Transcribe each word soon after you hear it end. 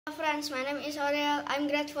Hello friends, my name is Aurel. I'm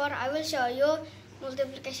grade 4. I will show you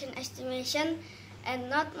multiplication estimation and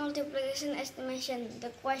not multiplication estimation. The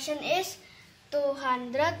question is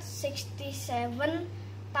 267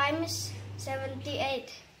 times 78.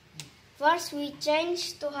 First we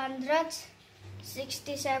change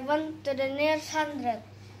 267 to the nearest hundred.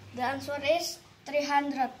 The answer is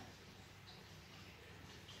 300.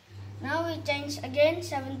 Now we change again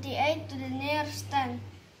 78 to the nearest 10.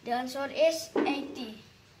 The answer is 80.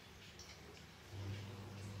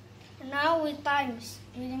 Now we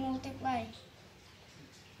multiply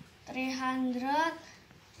 300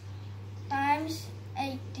 times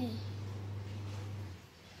 80.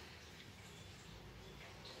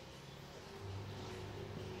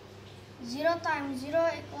 0 times 0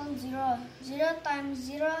 equals 0. 0 times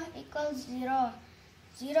 0 equals 0.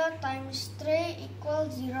 0 times 3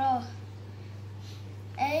 equals 0.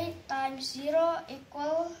 8 times 0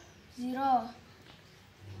 equals 0.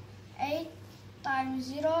 8 times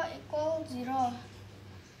 0 equals 0.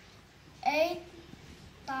 8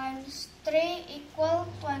 times 3 equals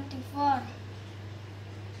 24.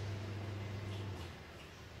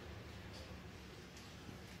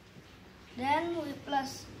 Then we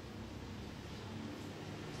plus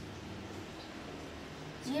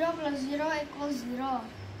 0 plus 0 equals 0.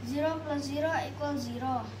 0 plus 0 equals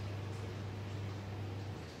 0.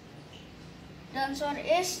 The answer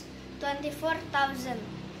is 24,000.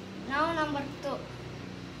 Now number 2.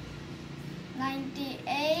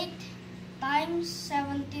 98 times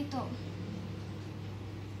 72.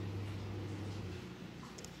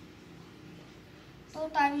 2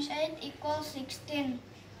 times 8 equals 16.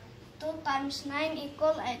 2 times 9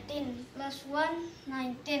 equals 18. Plus 1,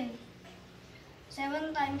 19.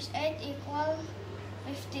 7 times 8 equals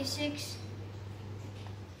 56.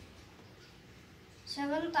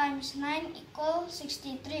 7 times 9 equals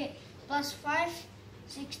 63. Plus 5,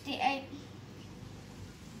 68.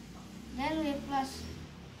 Then we plus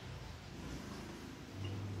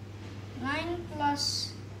 9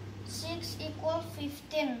 plus 6 equals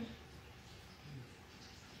 15.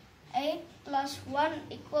 8 plus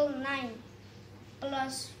 1 equals 9.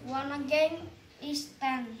 Plus 1 again is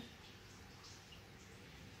 10.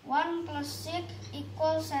 1 plus 6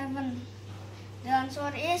 equals 7. The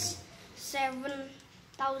answer is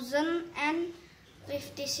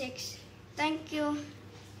 7,056. Thank you.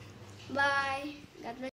 Bye. God bless.